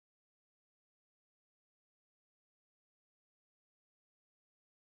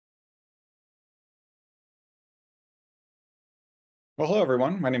Well, hello,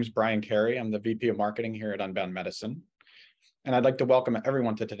 everyone. My name is Brian Carey. I'm the VP of Marketing here at Unbound Medicine. And I'd like to welcome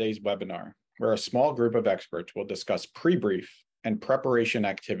everyone to today's webinar, where a small group of experts will discuss pre-brief and preparation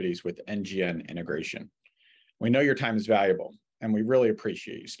activities with NGN integration. We know your time is valuable, and we really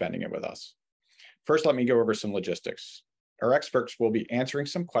appreciate you spending it with us. First, let me go over some logistics. Our experts will be answering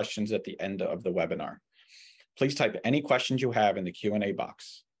some questions at the end of the webinar. Please type any questions you have in the Q&A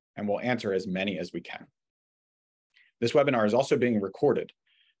box, and we'll answer as many as we can. This webinar is also being recorded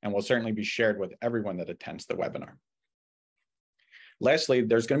and will certainly be shared with everyone that attends the webinar. Lastly,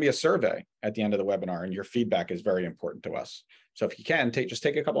 there's going to be a survey at the end of the webinar, and your feedback is very important to us. So if you can, just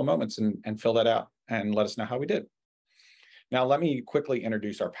take a couple of moments and fill that out and let us know how we did. Now, let me quickly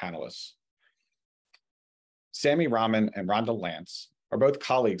introduce our panelists. Sammy Rahman and Rhonda Lance are both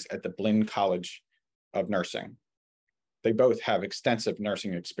colleagues at the Blinn College of Nursing. They both have extensive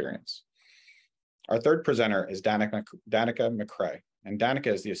nursing experience. Our third presenter is Danica MacRae, and Danica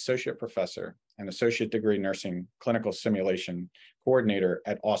is the Associate Professor and Associate Degree Nursing Clinical Simulation Coordinator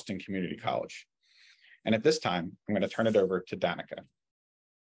at Austin Community College. And at this time, I'm going to turn it over to Danica.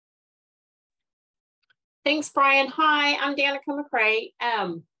 Thanks, Brian. Hi, I'm Danica MacRae.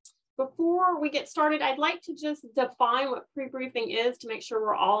 Before we get started, I'd like to just define what pre-briefing is to make sure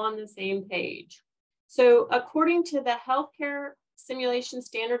we're all on the same page. So according to the Healthcare Simulation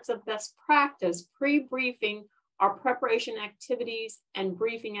Standards of Best Practice, pre-briefing are preparation activities and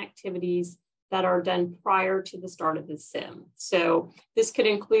briefing activities that are done prior to the start of the sim. So this could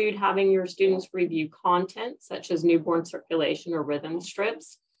include having your students review content such as newborn circulation or rhythm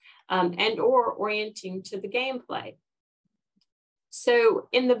strips, and or orienting to the gameplay. So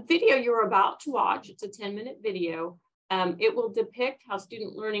in the video you're about to watch, it's a 10-minute video, it will depict how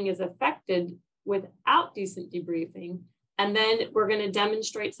student learning is affected without decent debriefing. And then we're going to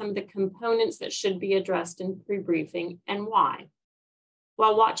demonstrate some of the components that should be addressed in pre-briefing and why.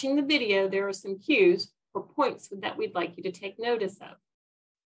 While watching the video, there are some cues or points that we'd like you to take notice of.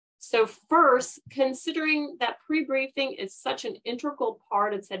 So first, considering that pre-briefing is such an integral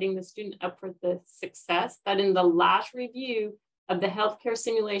part of setting the student up for the success, that in the last review of the Healthcare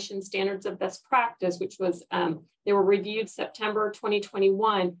Simulation Standards of Best Practice, which was, they were reviewed September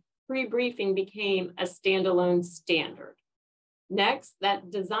 2021, pre-briefing became a standalone standard. Next,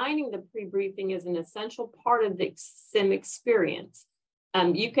 that designing the pre-briefing is an essential part of the sim experience.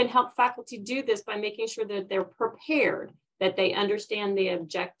 You can help faculty do this by making sure that they're prepared, that they understand the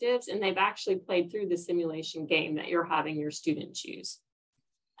objectives, and they've actually played through the simulation game that you're having your students use.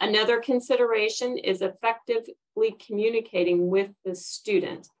 Another consideration is effectively communicating with the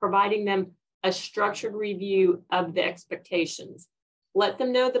students, providing them a structured review of the expectations. Let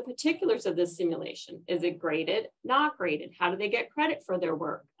them know the particulars of the simulation. Is it graded? Not graded? How do they get credit for their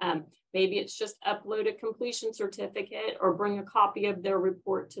work? Maybe it's just upload a completion certificate or bring a copy of their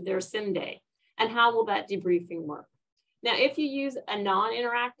report to their sim day. And how will that debriefing work? Now, if you use a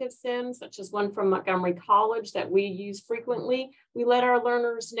non-interactive sim, such as one from Montgomery College that we use frequently, we let our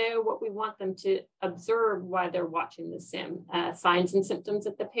learners know what we want them to observe while they're watching the sim, signs and symptoms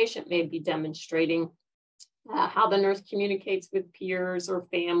that the patient may be demonstrating, how the nurse communicates with peers or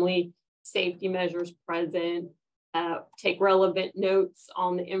family, safety measures present, take relevant notes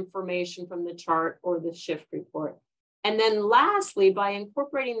on the information from the chart or the shift report. And then lastly, by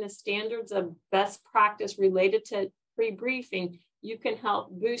incorporating the standards of best practice related to pre-briefing, you can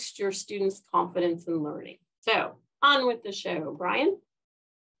help boost your students' confidence in learning. So on with the show, Brian.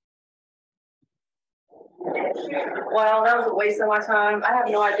 Well, that was a waste of my time. I have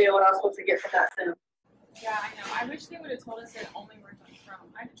no idea what I was supposed to get from that sim. Yeah, I know. I wish they would have told us it only worked on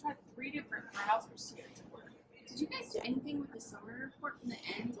Chrome. I tried 3 different browsers to get it to work. Did you guys do anything with the summary report from the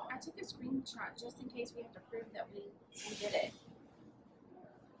end? I took a screenshot just in case we have to prove that we did it.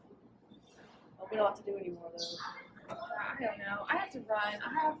 Well, we don't have to do any more of those. I don't know. I have to run.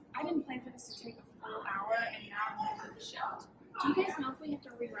 I didn't plan for this to take a full hour, and now I'm late for the shift. Do you guys know if we have to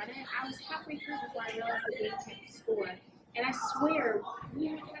rerun it? I was halfway through before I realized the game type score. And I swear, we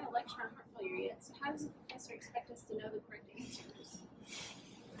haven't had a lecture on heart failure yet, so how does the professor expect us to know the correct answers?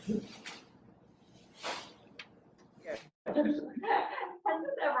 Has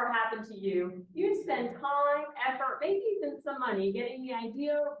this ever happened to you? You spend time, effort, maybe even some money getting the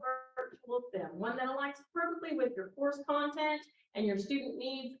ideal virtual sim, one that aligns perfectly with your course content and your student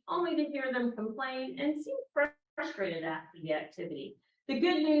needs, only to hear them complain and seem frustrated after the activity. The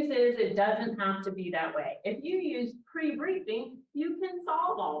good news is it doesn't have to be that way. If you use pre-briefing, you can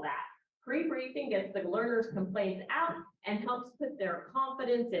solve all that. Pre-briefing gets the learner's complaints out and helps put their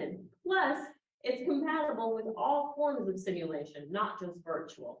confidence in. Plus, it's compatible with all forms of simulation, not just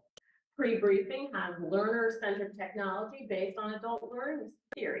virtual. Prebriefing has learner-centered technology based on adult learning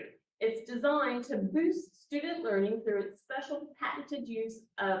theory. It's designed to boost student learning through its special patented use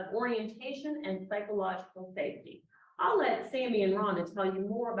of orientation and psychological safety. I'll let Sammy and Rhonda tell you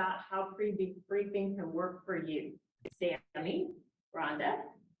more about how pre-briefing can work for you. Sammy, Rhonda.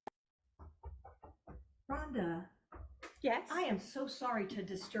 Rhonda, Yes. I am so sorry to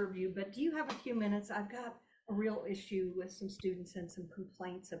disturb you, but do you have a few minutes? I've got a real issue with some students and some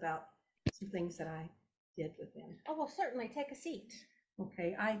complaints about some things that I did with them. Oh, well, certainly take a seat.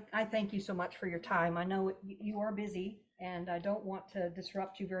 Okay, I thank you so much for your time. I know you are busy and I don't want to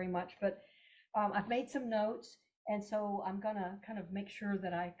disrupt you very much, but I've made some notes, and so I'm gonna kind of make sure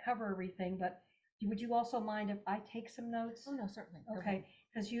that I cover everything, but would you also mind if I take some notes? Oh, no, certainly. Go Okay, ahead.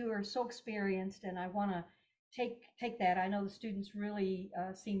 because you are so experienced and I want to take that. I know the students really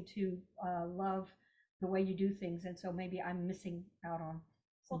seem to love the way you do things, and so maybe I'm missing out on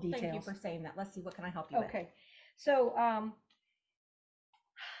some details. Thank you for saying that. Let's see, what can I help you with? Okay, so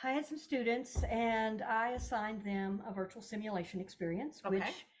I had some students and I assigned them a virtual simulation experience, Okay.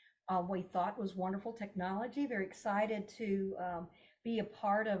 which we thought was wonderful technology. Very excited to be a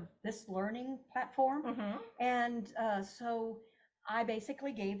part of this learning platform. Mm-hmm. And so I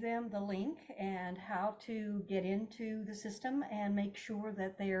basically gave them the link and how to get into the system and make sure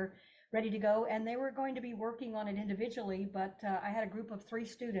that they're ready to go. And they were going to be working on it individually, but I had a group of 3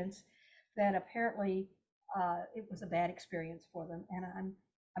 students that apparently it was a bad experience for them. And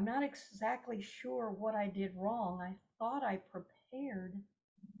I'm not exactly sure what I did wrong. I thought I prepared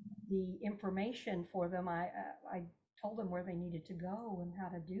the information for them. I told them where they needed to go and how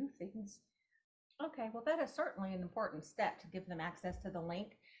to do things. Okay, well, that is certainly an important step, to give them access to the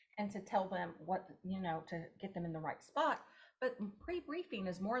link and to tell them what, to get them in the right spot. But pre-briefing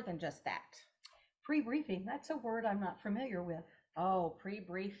is more than just that. Pre-briefing, that's a word I'm not familiar with. Oh,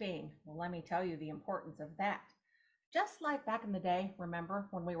 pre-briefing. Well, let me tell you the importance of that. Just like back in the day, remember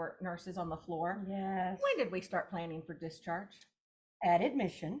when we were nurses on the floor? Yes. When did we start planning for discharge? At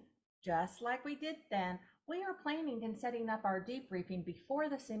admission. Just like we did then, we are planning and setting up our debriefing before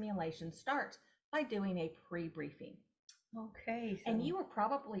the simulation starts by doing a pre-briefing. Okay. And you were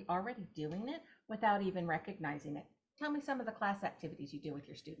probably already doing it without even recognizing it. Tell me some of the class activities you do with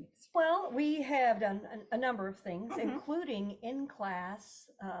your students. Well, we have done a number of things, including in-class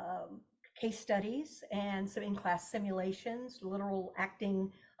case studies and some in-class simulations, literal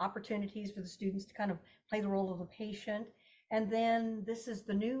acting opportunities for the students to kind of play the role of the patient. And then this is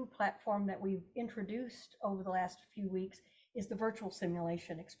the new platform that we've introduced over the last few weeks, is the virtual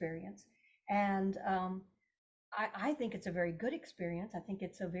simulation experience. And I think it's a very good experience. I think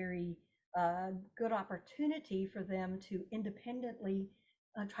it's a very good opportunity for them to independently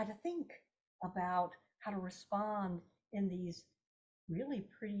try to think about how to respond in these really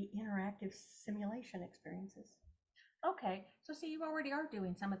pretty interactive simulation experiences. Okay, so see, you already are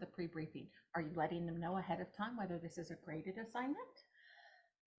doing some of the pre-briefing. Are you letting them know ahead of time whether this is a graded assignment?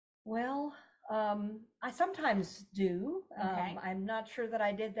 Well, I sometimes do. Okay. I'm not sure that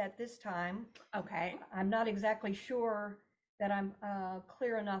I did that this time. Okay. I'm not exactly sure that I'm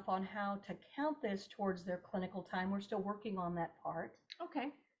clear enough on how to count this towards their clinical time. We're still working on that part. Okay.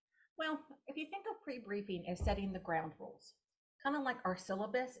 Well, if you think of pre-briefing as setting the ground rules, kind of like our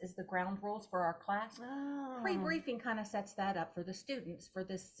syllabus is the ground rules for our class, pre-briefing kind of sets that up for the students for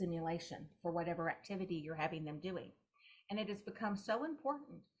this simulation, for whatever activity you're having them doing. And it has become so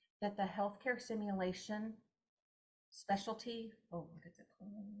important that the healthcare simulation specialty, what is it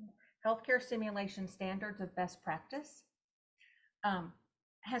called? Healthcare simulation standards of best practice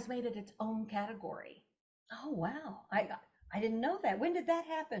has made it its own category. Oh, wow. I didn't know that. When did that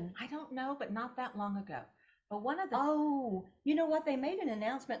happen? I don't know, but not that long ago. But one of the you know what? They made an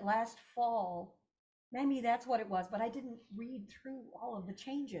announcement last fall. Maybe that's what it was, but I didn't read through all of the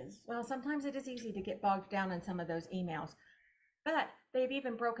changes. Well, sometimes it is easy to get bogged down in some of those emails, but they've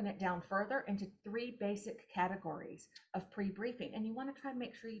even broken it down further into 3 basic categories of pre-briefing, and you want to try and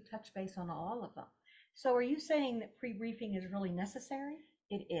make sure you touch base on all of them. So are you saying that pre-briefing is really necessary?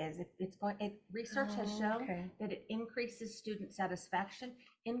 It is. Research has shown that it increases student satisfaction,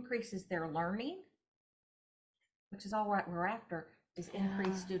 increases their learning, which is all we're after, is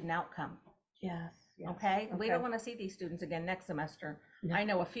increased student outcome. Yes. Okay? We don't want to see these students again next semester. No. I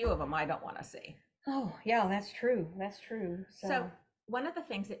know a few of them I don't want to see. Oh, yeah, that's true. That's true. So one of the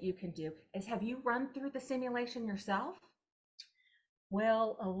things that you can do is, have you run through the simulation yourself?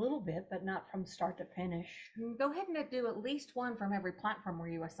 Well, a little bit, but not from start to finish. Go ahead and do at least one from every platform where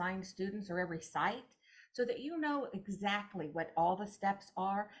you assign students, or every site, so that you know exactly what all the steps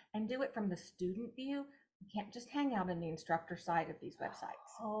are, and do it from the student view You can't just hang out in the instructor side of these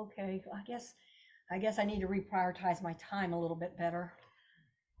websites. Okay, I guess I need to reprioritize my time a little bit better.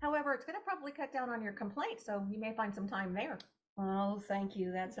 However, it's going to probably cut down on your complaints, so you may find some time there. Oh, thank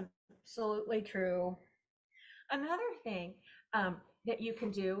you. That's absolutely true. Another thing that you can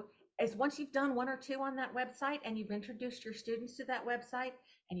do is once you've done 1 or 2 on that website and you've introduced your students to that website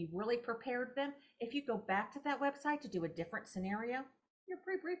and you've really prepared them, if you go back to that website to do a different scenario, your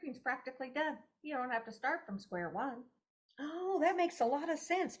pre-briefing's practically done. You don't have to start from square one. Oh, that makes a lot of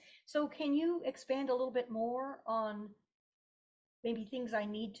sense. So can you expand a little bit more on maybe things I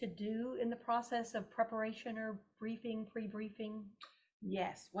need to do in the process of preparation or briefing, pre-briefing?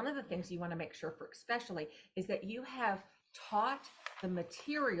 Yes, one of the things you want to make sure for especially is that you have taught the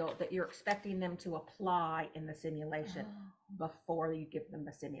material that you're expecting them to apply in the simulation before you give them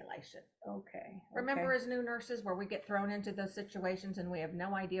the simulation. Okay. Remember as new nurses where we get thrown into those situations and we have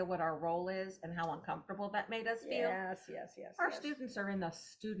no idea what our role is and how uncomfortable that made us feel? Yes. Our students are in the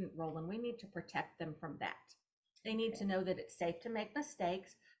student role and we need to protect them from that. They need to know that it's safe to make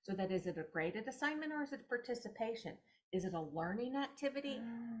mistakes, so that is it a graded assignment or is it participation? Is it a learning activity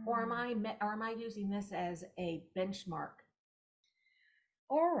or am I using this as a benchmark?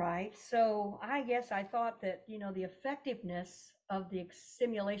 All right. So I guess I thought that, the effectiveness of the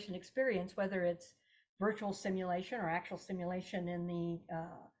simulation experience, whether it's virtual simulation or actual simulation in the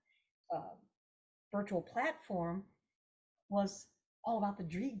virtual platform, was all about the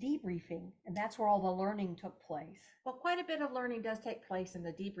debriefing, and that's where all the learning took place. Well, quite a bit of learning does take place in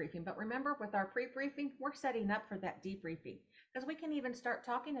the debriefing, but remember with our pre-briefing, we're setting up for that debriefing because we can even start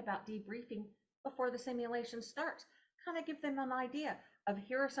talking about debriefing before the simulation starts. Kind of give them an idea of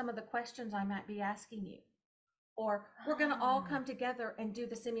here are some of the questions I might be asking you. Or we're going to all come together and do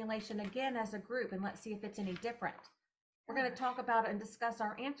the simulation again as a group and let's see if it's any different. We're going to talk about it and discuss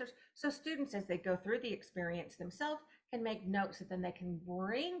our answers so students as they go through the experience themselves can make notes that then they can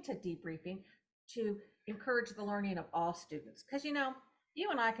bring to debriefing to encourage the learning of all students. Because you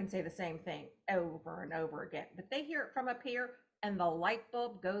and I can say the same thing over and over again, but they hear it from up here and the light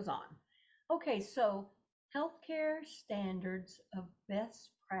bulb goes on. Okay, so healthcare standards of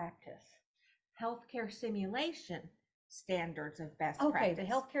best practice. Healthcare simulation standards of best practice. Okay, the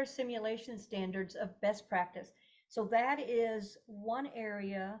healthcare simulation standards of best practice. So that is one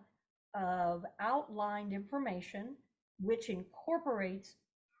area of outlined information which incorporates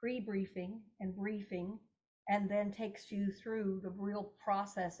pre-briefing and briefing and then takes you through the real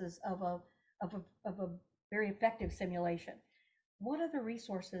processes of a very effective simulation. What other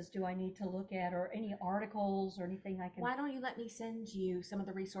resources do I need to look at, or any articles or anything I can? Why don't you let me send you some of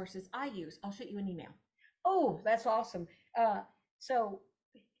the resources I use? I'll shoot you an email. Oh, that's awesome. So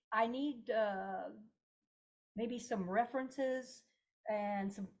I need maybe some references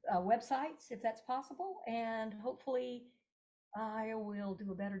and some websites, if that's possible, and hopefully I will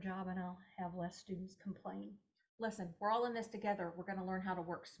do a better job and I'll have less students complain. Listen, we're all in this together. We're going to learn how to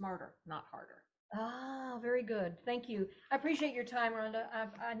work smarter, not harder. Ah, very good. Thank you. I appreciate your time, Rhonda.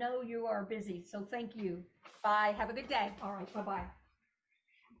 I know you are busy, so thank you. Bye. Have a good day. All right. Bye-bye.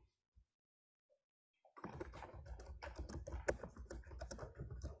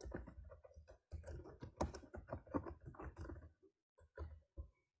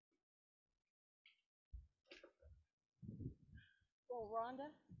 Well, Rhonda,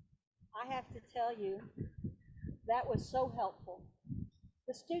 I have to tell you, that was so helpful.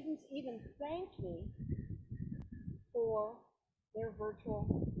 The students even thanked me for their virtual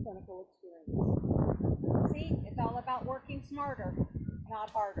clinical experience. See, it's all about working smarter, not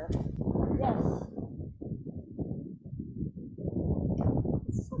harder. Yes.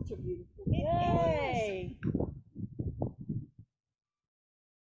 It's such a beautiful day. Yay!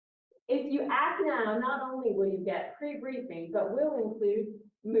 If you act now, not only will you get pre-briefing, but will include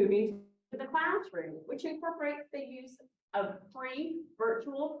moving to the classroom, which incorporates the use of free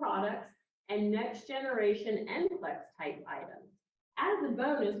virtual products and next generation NCLEX type items. As a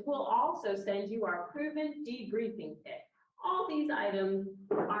bonus, we'll also send you our proven debriefing kit. All these items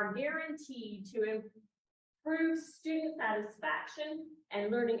are guaranteed to improve student satisfaction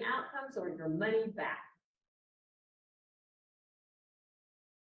and learning outcomes or your money back.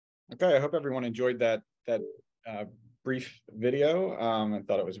 Okay, I hope everyone enjoyed that brief video. I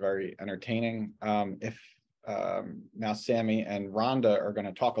thought it was very entertaining. Now Sammy and Rhonda are going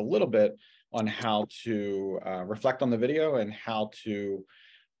to talk a little bit on how to reflect on the video and how to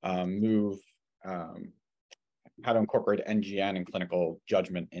how to incorporate NGN and clinical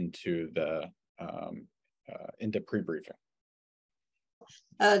judgment into the pre-briefing.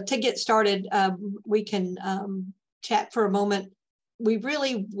 To get started, we can chat for a moment we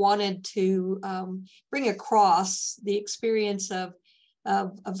really wanted to bring across the experience of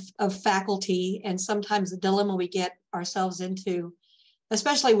faculty, and sometimes the dilemma we get ourselves into,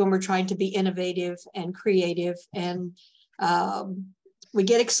 especially when we're trying to be innovative and creative. And we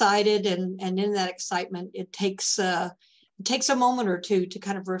get excited, and in that excitement, it takes a moment or two to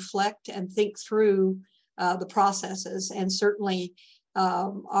kind of reflect and think through the processes. And certainly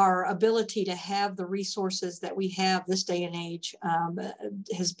our ability to have the resources that we have this day and age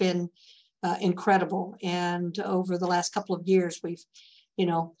has been incredible. And over the last couple of years, we've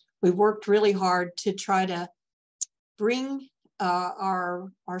worked really hard to try to bring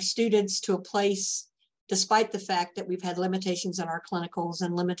our students to a place, despite the fact that we've had limitations in our clinicals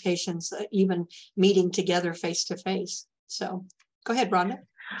and limitations even meeting together face to face. So go ahead, Rhonda.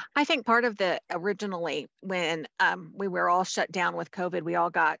 I think part of the originally when we were all shut down with COVID, we all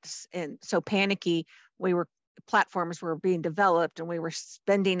got so panicky. Platforms were being developed, and we were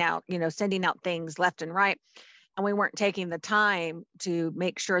sending out things left and right. And we weren't taking the time to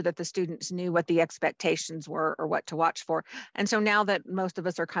make sure that the students knew what the expectations were or what to watch for. And so now that most of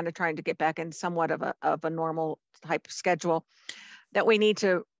us are kind of trying to get back in somewhat of a normal type of schedule, that we need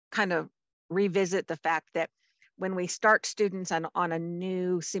to kind of revisit the fact that when we start students on a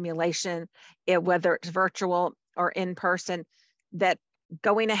new simulation, whether it's virtual or in person, that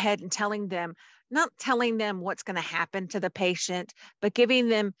going ahead and not telling them what's going to happen to the patient, but giving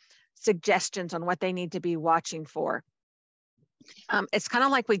them suggestions on what they need to be watching for. It's kind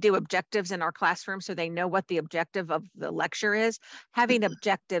of like we do objectives in our classroom, so they know what the objective of the lecture is. Having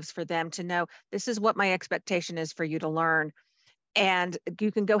objectives for them to know, this is what my expectation is for you to learn. And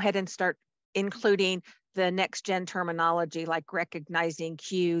you can go ahead and start including the next gen terminology, like recognizing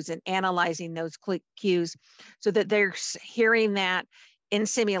cues and analyzing those cues, so that they're hearing that in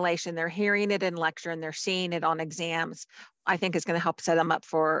simulation, they're hearing it in lecture, and they're seeing it on exams. I think is going to help set them up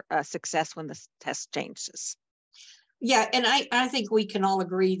for success when the test changes. Yeah, and I think we can all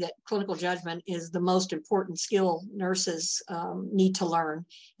agree that clinical judgment is the most important skill nurses need to learn.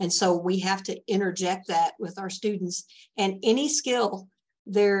 And so we have to interject that with our students. And any skill,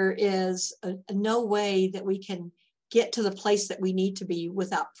 there is no way that we can get to the place that we need to be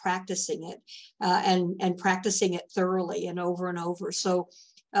without practicing it and practicing it thoroughly and over. So,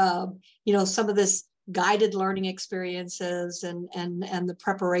 some of this guided learning experiences and the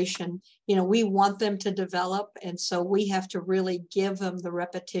preparation, we want them to develop. And so we have to really give them the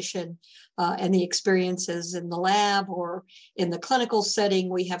repetition and the experiences in the lab or in the clinical setting.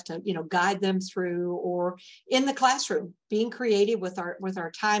 We have to, guide them through, or in the classroom, being creative with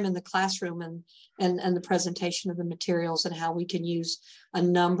our time in the classroom and the presentation of the materials, and how we can use a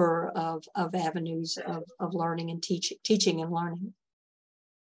number of avenues of learning and teaching and learning.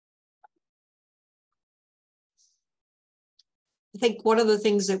 I think one of the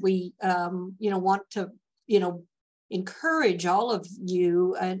things that we, want to, encourage all of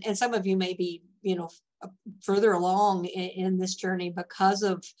you, and some of you may be, further along in this journey because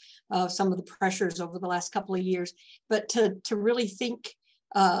of some of the pressures over the last couple of years, but to really think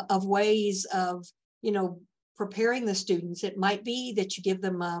of ways of, preparing the students. It might be that you give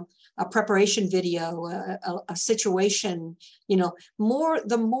them a preparation video, a situation,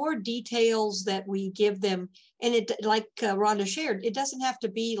 the more details that we give them. And it, like Rhonda shared, it doesn't have to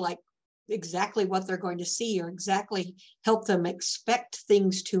be like exactly what they're going to see or exactly help them expect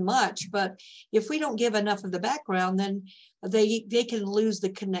things too much. But if we don't give enough of the background, then they can lose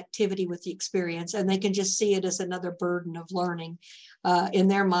the connectivity with the experience, and they can just see it as another burden of learning. In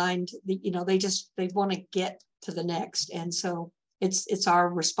their mind, they want to get to the next. And so it's our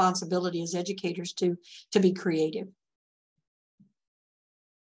responsibility as educators to be creative.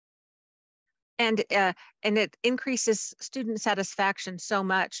 And it increases student satisfaction so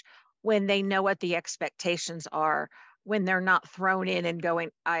much when they know what the expectations are, when they're not thrown in and going,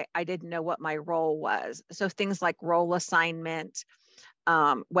 I didn't know what my role was. So things like role assignment,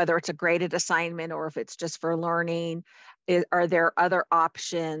 whether it's a graded assignment or if it's just for learning, are there other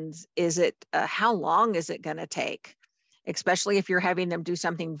options? Is it, how long is it going to take? Especially if you're having them do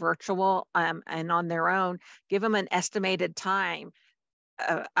something virtual and on their own, give them an estimated time.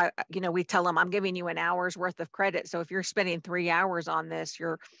 We tell them, I'm giving you an hour's worth of credit. So if you're spending 3 hours on this,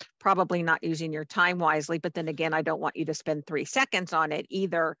 you're probably not using your time wisely. But then again, I don't want you to spend 3 seconds on it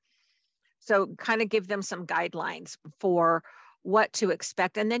either. So kind of give them some guidelines for what to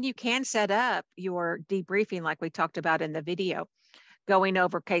expect. And then you can set up your debriefing like we talked about in the video, going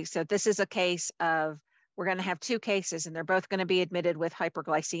over case. So this is a case of we're going to have 2 cases and they're both going to be admitted with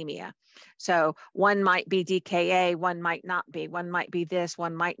hyperglycemia. So one might be DKA, one might not be, one might be this,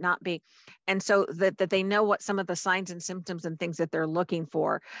 one might not be. And so that they know what some of the signs and symptoms and things that they're looking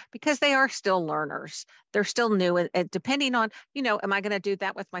for, because they are still learners. They're still new. And depending on, you know, am I going to do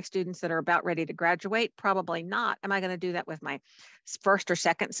that with my students that are about ready to graduate? Probably not. Am I going to do that with my first or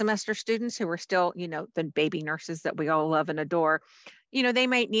second semester students who are still, you know, the baby nurses that we all love and adore? You know, they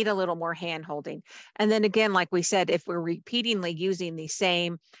might need a little more hand holding. And then again, like we said, if we're repeatedly using the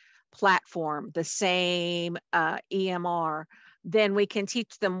same platform, the same EMR, then we can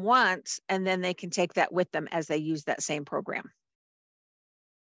teach them once and then they can take that with them as they use that same program.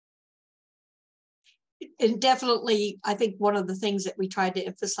 And definitely, I think one of the things that we tried to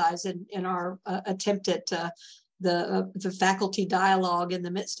emphasize in our attempt at the faculty dialogue in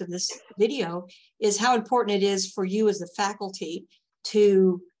the midst of this video is how important it is for you as the faculty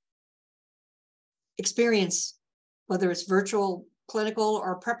to experience, whether it's virtual, clinical,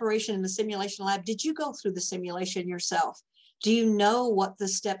 or preparation in the simulation lab. Did you go through the simulation yourself? Do you know what the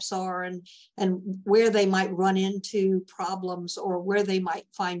steps are and where they might run into problems or where they might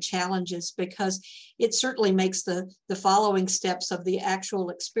find challenges? Because it certainly makes the following steps of the actual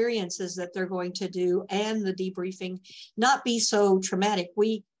experiences that they're going to do and the debriefing not be so traumatic.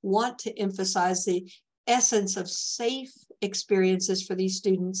 We want to emphasize the essence of safe experiences for these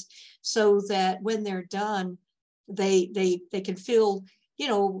students so that when they're done, they can feel, you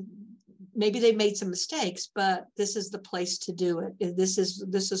know, maybe they made some mistakes, but this is the place to do it. This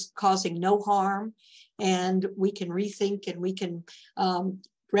is causing no harm, and we can rethink and we can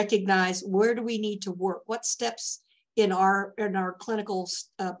recognize where do we need to work, what steps in our clinical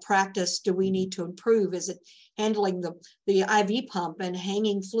practice do we need to improve? Is it handling the IV pump and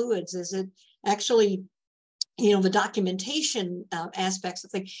hanging fluids? Is it actually, you know, the documentation aspects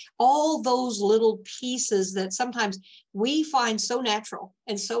of things, all those little pieces that sometimes we find so natural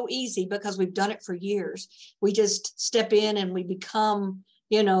and so easy because we've done it for years. We just step in and we become,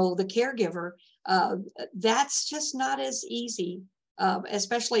 you know, the caregiver. That's just not as easy,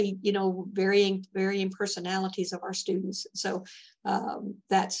 especially, you know, varying personalities of our students. So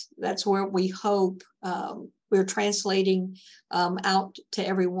that's where we hope we're translating out to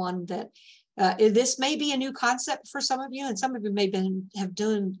everyone that this may be a new concept for some of you, and some of you may have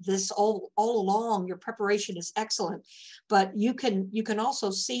done this all along. Your preparation is excellent, but you can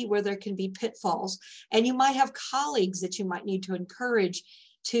also see where there can be pitfalls, and you might have colleagues that you might need to encourage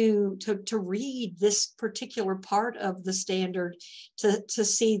to read this particular part of the standard to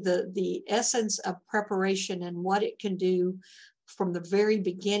see the essence of preparation and what it can do from the very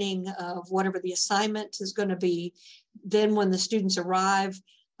beginning of whatever the assignment is going to be. Then when the students arrive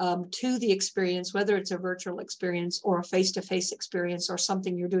to the experience, whether it's a virtual experience or a face-to-face experience or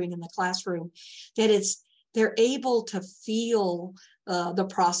something you're doing in the classroom, that they're able to feel the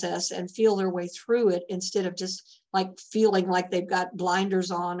process and feel their way through it instead of just like feeling like they've got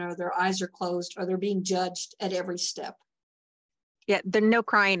blinders on or their eyes are closed or they're being judged at every step. Yeah, there's no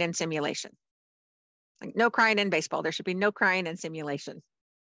crying in simulation. Like no crying in baseball. There should be no crying in simulation.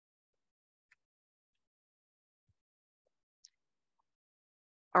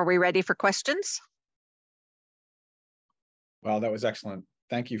 Are we ready for questions? Well, that was excellent.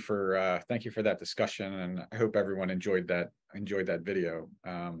 Thank you for that discussion, and I hope everyone enjoyed that video.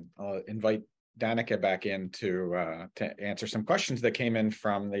 I'll invite Danica back in to answer some questions that came in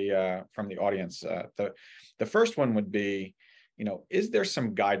from the audience. The first one would be, you know, is there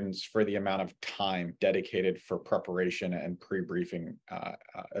some guidance for the amount of time dedicated for preparation and pre-briefing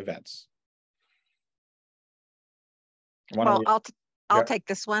events? Well, I'll take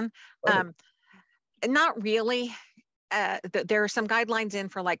this one. Not really. There are some guidelines in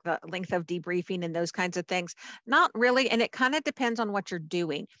for like the length of debriefing and those kinds of things. Not really. And it kind of depends on what you're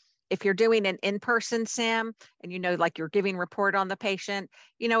doing. If you're doing an in-person sim and, you know, like you're giving report on the patient,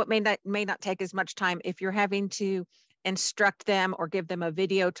 you know, it may not take as much time. If you're having to instruct them or give them a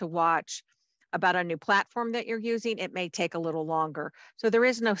video to watch about a new platform that you're using, it may take a little longer. So there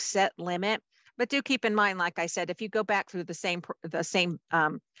is no set limit. But do keep in mind, like I said, if you go back through the same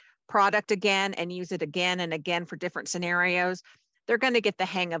product again and use it again and again for different scenarios, they're going to get the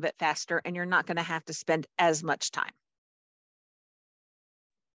hang of it faster and you're not going to have to spend as much time.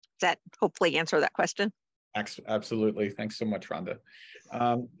 Does that hopefully answer that question? Absolutely. Thanks so much, Rhonda.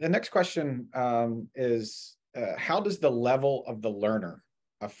 The next question is, how does the level of the learner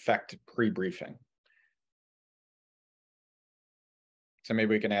affect pre-briefing? So maybe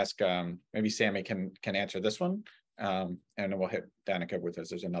we can ask, maybe Sammy can answer this one, and then we'll hit Danica with this.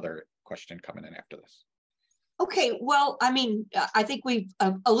 There's another question coming in after this. Okay, well, I mean, I think we've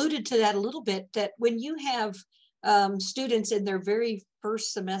alluded to that a little bit, that when you have students in their very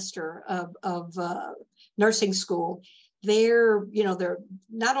first semester of nursing school, they're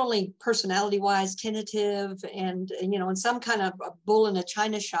not only personality wise tentative and in some kind of a bull in a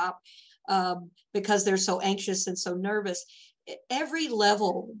china shop because they're so anxious and so nervous. Every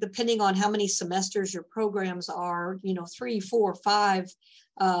level, depending on how many semesters your programs are, 3, 4, 5,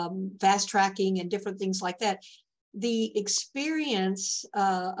 fast tracking and different things like that, the experience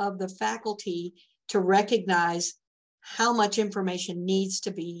of the faculty to recognize how much information needs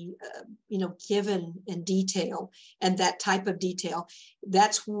to be, given in detail, and that type of detail.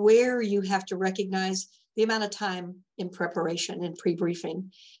 That's where you have to recognize the amount of time in preparation and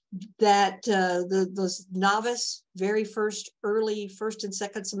pre-briefing. That those novice, very early first and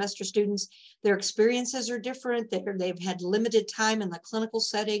second semester students, their experiences are different. They've had limited time in the clinical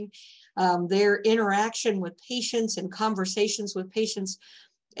setting. Their interaction with patients and conversations with patients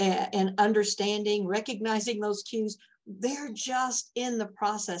and understanding, recognizing those cues, they're just in the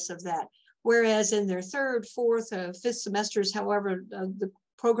process of that. Whereas in their third, fourth, fifth semesters, however the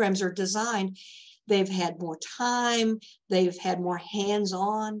programs are designed, they've had more time, they've had more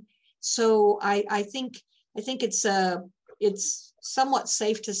hands-on. So I think it's somewhat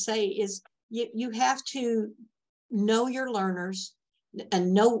safe to say is you have to know your learners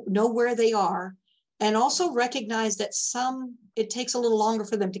and know where they are, and also recognize that it takes a little longer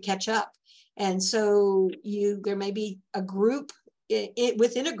for them to catch up. And so there may be a group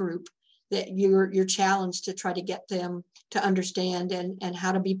within a group that you're challenged to try to get them to understand and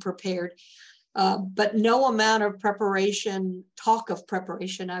how to be prepared. But no amount of preparation, talk of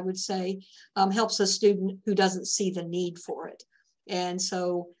preparation, I would say, helps a student who doesn't see the need for it. And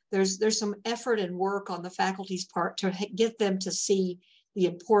so there's some effort and work on the faculty's part to get them to see the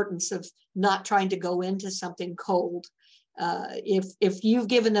importance of not trying to go into something cold. If you've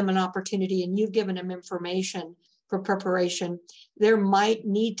given them an opportunity and you've given them information for preparation, there might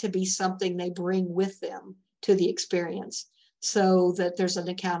need to be something they bring with them to the experience so that there's an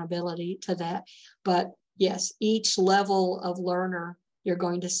accountability to that. But yes, each level of learner, you're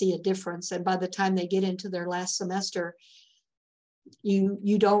going to see a difference. And by the time they get into their last semester,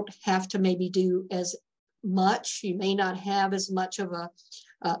 you don't have to maybe do as much. You may not have as much of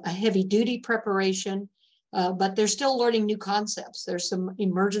a heavy duty preparation, but they're still learning new concepts. There's some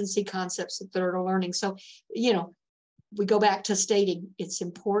emergency concepts that they're learning. So, we go back to stating it's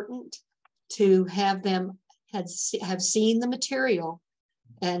important to have them have seen the material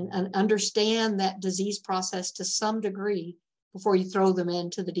and understand that disease process to some degree before you throw them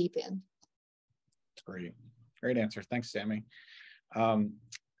into the deep end. That's great. Great answer. Thanks, Sammy.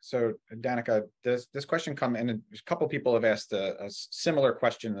 So Danica, this question come in, and a couple people have asked a similar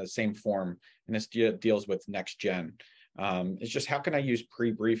question in the same form, and this deals with next gen. It's just, how can I use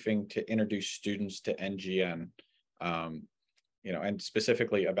pre-briefing to introduce students to NGN, and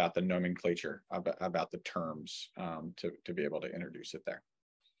specifically about the nomenclature, about the terms, to be able to introduce it there.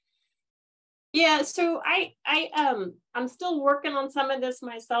 Yeah, so I'm still working on some of this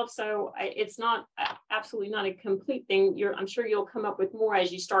myself, so it's not absolutely not a complete thing. I'm sure you'll come up with more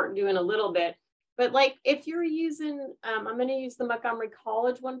as you start doing a little bit. But like if you're using, I'm going to use the Montgomery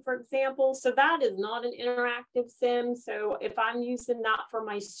College one, for example. So that is not an interactive sim. So if I'm using that for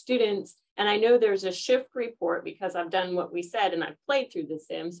my students, and I know there's a shift report because I've done what we said and I've played through the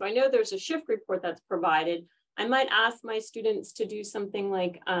sim. So I know there's a shift report that's provided. I might ask my students to do something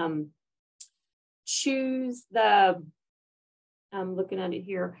like, choose the, I'm looking at it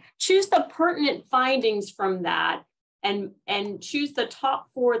here, choose the pertinent findings from that and choose the top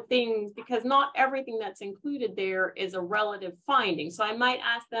 4 things, because not everything that's included there is a relative finding. So I might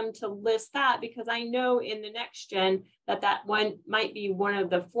ask them to list that, because I know in the next gen that one might be one of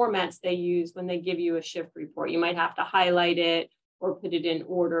the formats they use when they give you a shift report. You might have to highlight it or put it in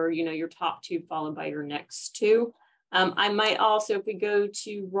order, your top 2 followed by your next 2. I might also, if we go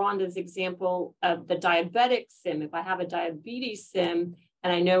to Rhonda's example of the diabetic sim, if I have a diabetes sim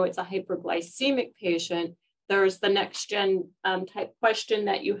and I know it's a hyperglycemic patient, there's the next gen type question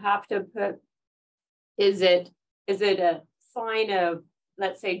that you have to put. Is it a sign of,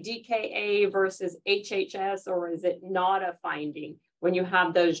 let's say, DKA versus HHS, or is it not a finding when you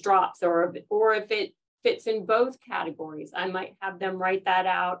have those drops, or if it fits in both categories? I might have them write that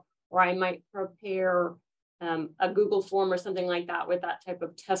out, or I might prepare a Google form or something like that with that type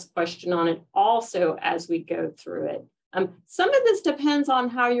of test question on it also as we go through it. Some of this depends on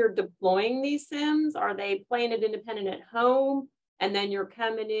how you're deploying these sims. Are they playing it independent at home, and then you're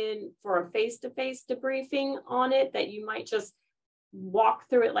coming in for a face-to-face debriefing on it that you might just walk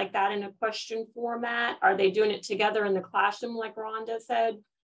through it like that in a question format? Are they doing it together in the classroom, like Rhonda said,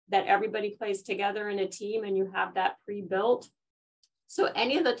 that everybody plays together in a team and you have that pre-built? So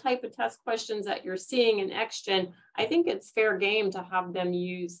any of the type of test questions that you're seeing in XGen, I think it's fair game to have them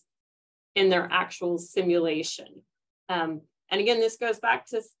use in their actual simulation. And again, this goes back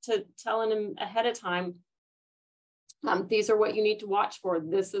to telling them ahead of time, these are what you need to watch for.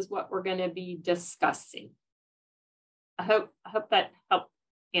 This is what we're going to be discussing. I hope that helped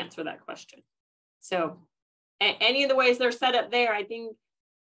answer that question. So any of the ways they're set up there, I think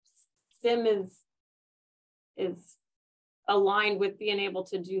Sim is aligned with being able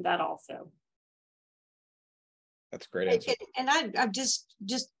to do that also. That's a great answer. And I'm just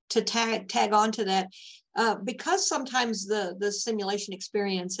to tag on to that, because sometimes the simulation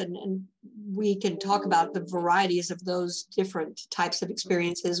experience, and we can talk about the varieties of those different types of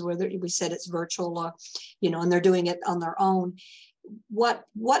experiences, whether we said it's virtual, and they're doing it on their own. What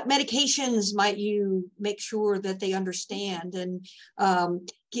medications might you make sure that they understand? And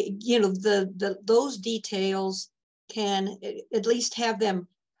those details can at least have them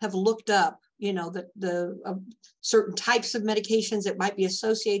have looked up, the certain types of medications that might be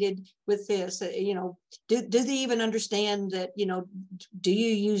associated with this. Do they even understand that, do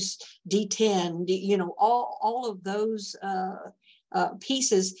you use D10? All of those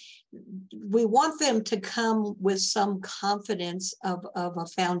pieces. We want them to come with some confidence of a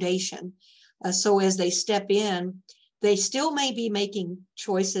foundation. So as they step in, they still may be making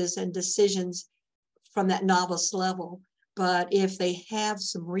choices and decisions from that novice level. But if they have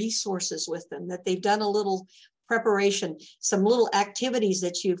some resources with them, that they've done a little preparation, some little activities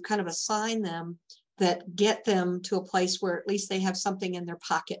that you've kind of assigned them that get them to a place where at least they have something in their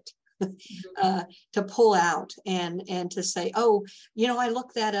pocket to pull out and to say, oh, I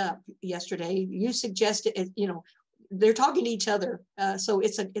looked that up yesterday. You suggested, they're talking to each other. So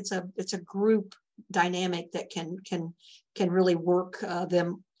it's a group dynamic that can really work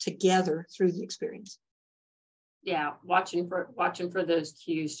them together through the experience. Yeah, watching for those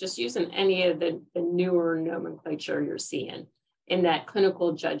cues, just using any of the newer nomenclature you're seeing in that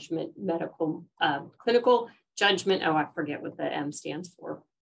clinical judgment, clinical judgment. Oh, I forget what the M stands for.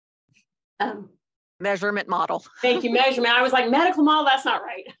 Measurement model. Thank you, measurement. I was like, medical model, that's not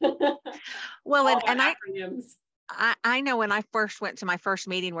right. Well, and acronyms. I know when I first went to my first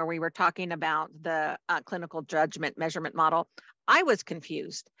meeting where we were talking about the clinical judgment measurement model, I was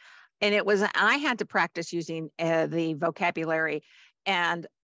confused. And I had to practice using the vocabulary and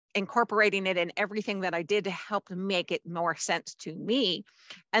incorporating it in everything that I did to help make it more sense to me.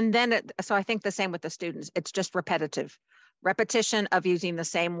 And then, so I think the same with the students, it's just repetition of using the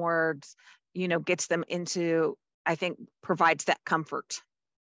same words, gets them into, I think, provides that comfort.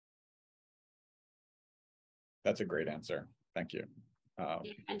 That's a great answer. Thank you.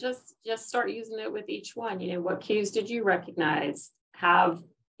 And just start using it with each one. What cues did you recognize?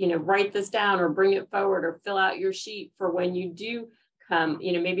 Write this down or bring it forward or fill out your sheet for when you do come.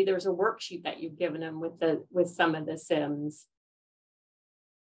 Maybe there's a worksheet that you've given them with some of the sims.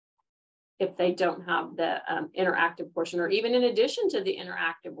 If they don't have the interactive portion, or even in addition to the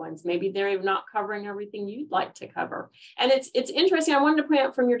interactive ones, maybe they're not covering everything you'd like to cover. And it's interesting. I wanted to point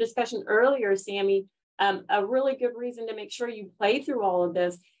out from your discussion earlier, Sammy, a really good reason to make sure you play through all of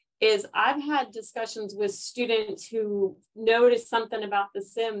this is I've had discussions with students who noticed something about the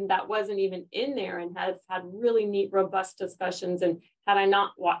sim that wasn't even in there and have had really neat, robust discussions. And had I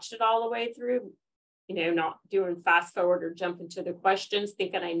not watched it all the way through, not doing fast forward or jumping to the questions,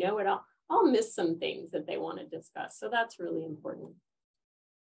 thinking I know it all, I'll miss some things that they want to discuss. So that's really important.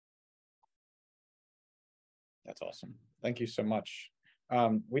 That's awesome. Thank you so much.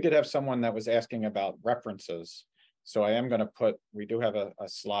 We did have someone that was asking about references. So I am going to we do have a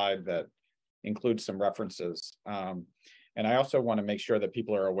slide that includes some references. And I also want to make sure that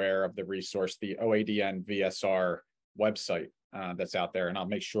people are aware of the resource, the OADN VSR website that's out there. And I'll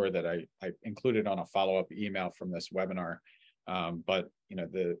make sure that I include it on a follow-up email from this webinar. But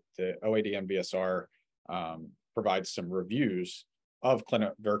the OADN VSR provides some reviews of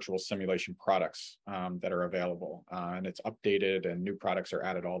virtual simulation products that are available. And it's updated and new products are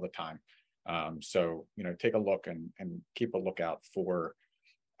added all the time. So, take a look and keep a lookout for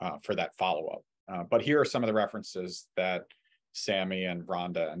that follow-up. But here are some of the references that Sammy and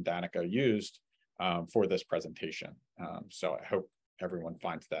Rhonda and Danica used for this presentation. So I hope everyone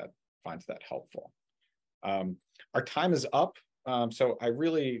finds that helpful. Our time is up. So I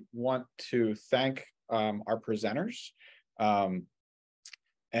really want to thank our presenters.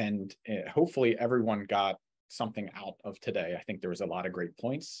 And hopefully everyone got something out of today. I think there was a lot of great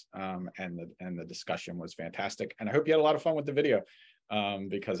points, and the discussion was fantastic. And I hope you had a lot of fun with the video,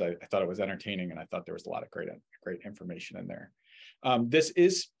 because I thought it was entertaining, and I thought there was a lot of great information in there. This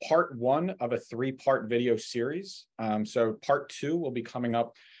is part 1 of a 3-part video series. So part 2 will be coming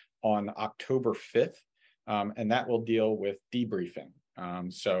up on October 5th, and that will deal with debriefing.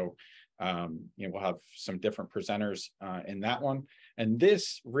 We'll have some different presenters in that one. And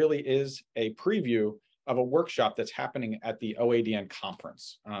this really is a preview of a workshop that's happening at the OADN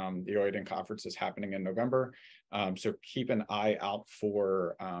conference. The OADN conference is happening in November. So keep an eye out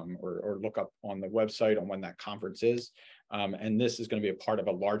for, or look up on the website on when that conference is. And this is going to be a part of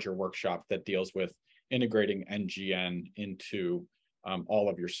a larger workshop that deals with integrating NGN into all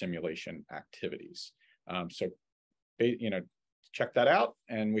of your simulation activities. Check that out,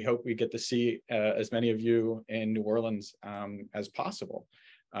 and we hope we get to see as many of you in New Orleans as possible.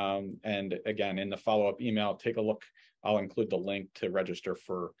 And again, in the follow-up email, take a look. I'll include the link to register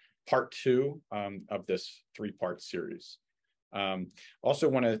for part 2 of this 3-part series. Also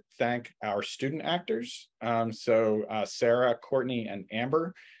want to thank our student actors. Sarah, Courtney, and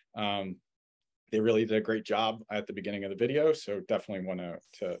Amber. They really did a great job at the beginning of the video, so definitely want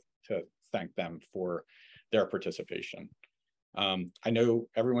to thank them for their participation. I know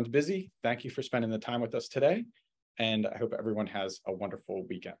everyone's busy. Thank you for spending the time with us today, and I hope everyone has a wonderful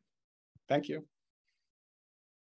weekend. Thank you.